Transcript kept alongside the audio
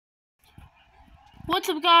What's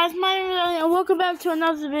up, guys? My name is Ali, and welcome back to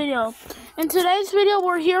another video. In today's video,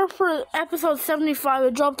 we're here for episode 75.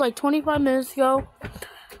 It dropped like 25 minutes ago,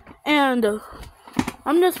 and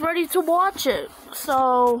I'm just ready to watch it.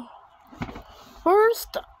 So,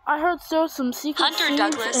 first, I heard there was some secret Hunter scenes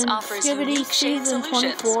Douglas in offers Skibidi unique shade season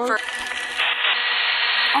solutions 24.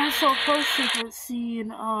 Also, first secret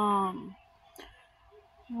scene,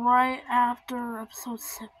 right after episode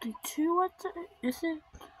 72, I think, is it?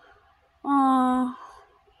 Oh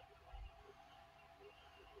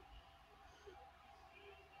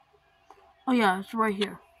yeah, it's right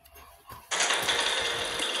here.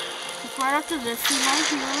 It's right after this scene right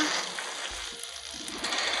here.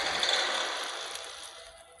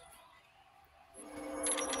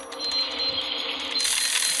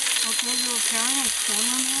 Okay, you're repairing a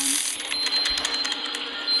cameraman.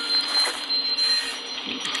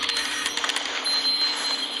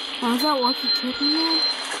 Oh, is that what you're taking now?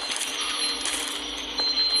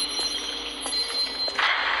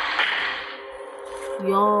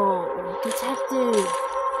 Yo, detective!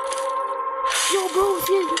 Yo, bro, he's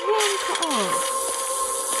getting handcuffed!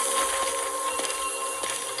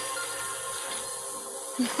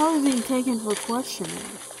 He's probably being taken for questioning.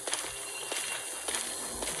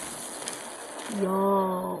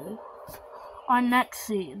 Yo. Our next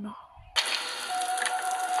scene.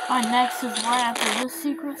 Our next is right after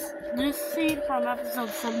this scene from episode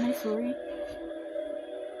 73.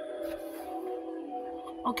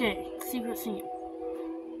 Okay, secret scene.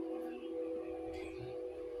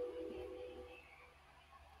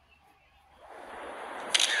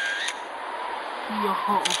 Yo,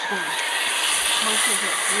 let's take a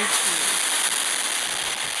great scene.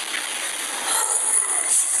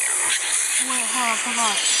 Wait, hold on, come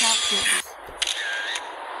on, stop this.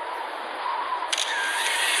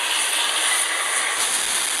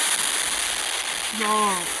 Yo,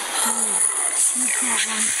 dude, you can't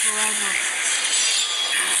run forever.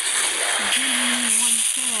 Give me one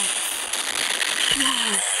chance. Yo,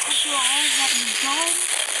 after all that you've done,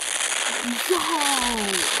 yo,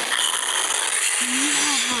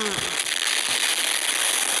 never.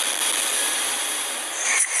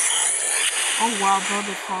 Oh wow, bro,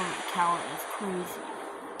 this tower is crazy.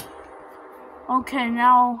 Okay,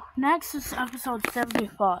 now, next is episode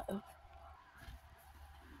 75.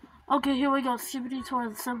 Okay, here we go, Skibidi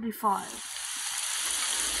Toilet 75.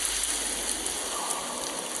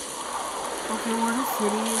 Okay, we're in a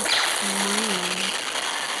city.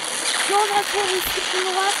 Yo, that's what we skipped in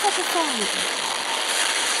the last episode.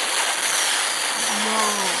 Yo.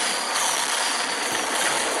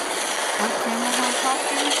 What cameraman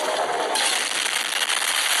talking?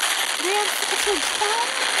 Man, it's a town?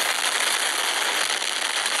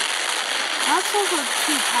 That sounds like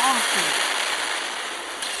too powerful.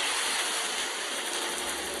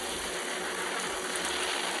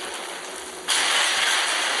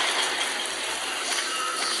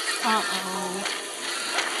 Uh-oh.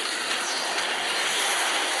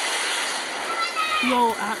 Yo,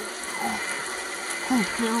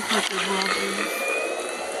 they look like they're brothers.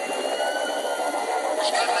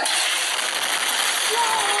 Yo!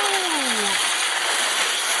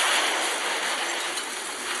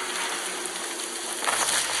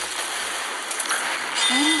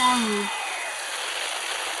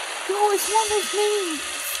 Yo, it's one of his names!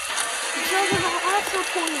 It's like an actual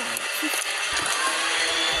toilet.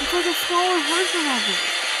 It's like a smaller version of it.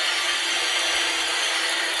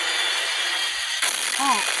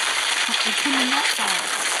 Oh, it's coming that side.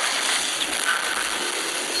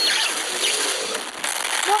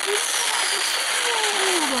 What is that? It's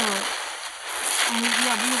weird. Oh,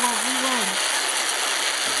 yeah, we won.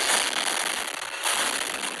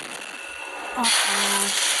 Uh-oh.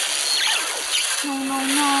 No. No!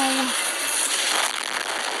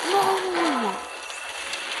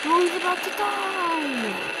 No, he's about to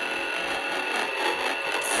die!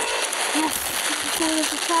 Yes, the toilet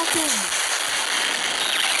is attacking!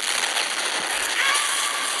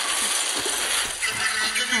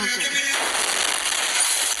 Okay.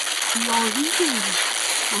 Yo, he's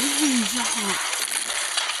getting jumped.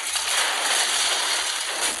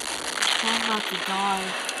 I'm about to die.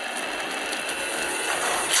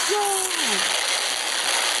 Yo!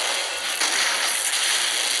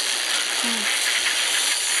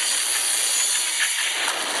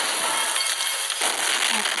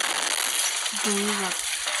 Dude,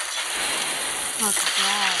 let's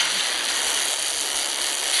die.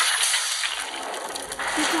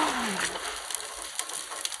 He died.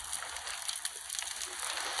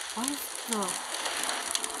 What is the...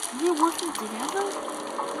 Are they working together?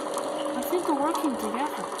 I think they're working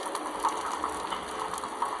together.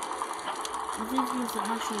 I think he's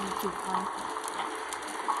actually too powerful.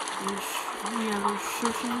 Yeah, there's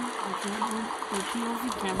shushing. I can't do the POV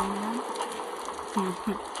cameraman.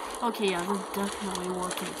 Okay, yeah, they're definitely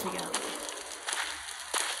working together.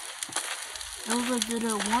 Elva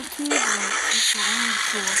didn't want to, but it's the only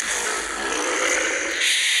choice.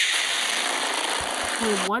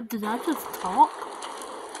 Wait, what? Did I just talk?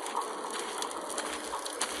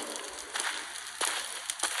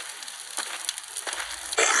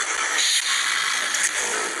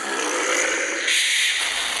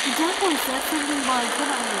 He definitely said something, but I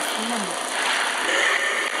couldn't understand it.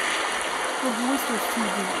 The voice was too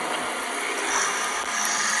deep.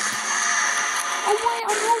 Oh wait,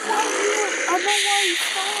 I know why he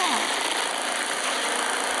stopped.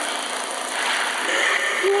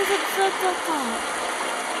 He was upset that the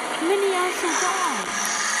mini actually died.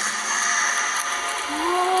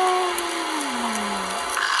 Whoa.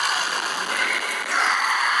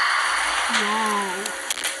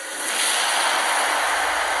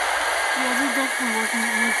 Yeah, they're definitely working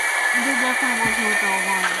with the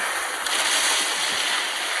Alliance.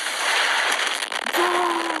 Yay!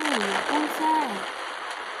 What's that?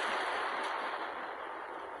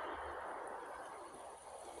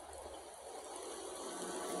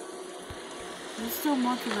 There's still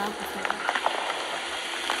much of that episode.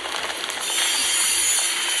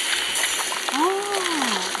 Oh!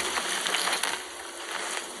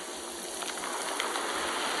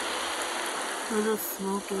 They're just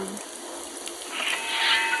smoking.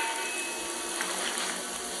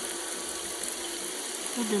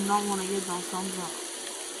 I did not want to get no thumbs up.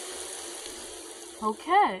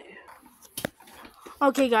 Okay.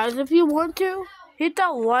 Okay, guys, if you want to, hit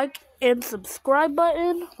that like and subscribe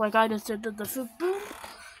button, like I just did to the food.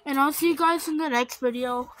 And I'll see you guys in the next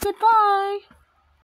video. Goodbye!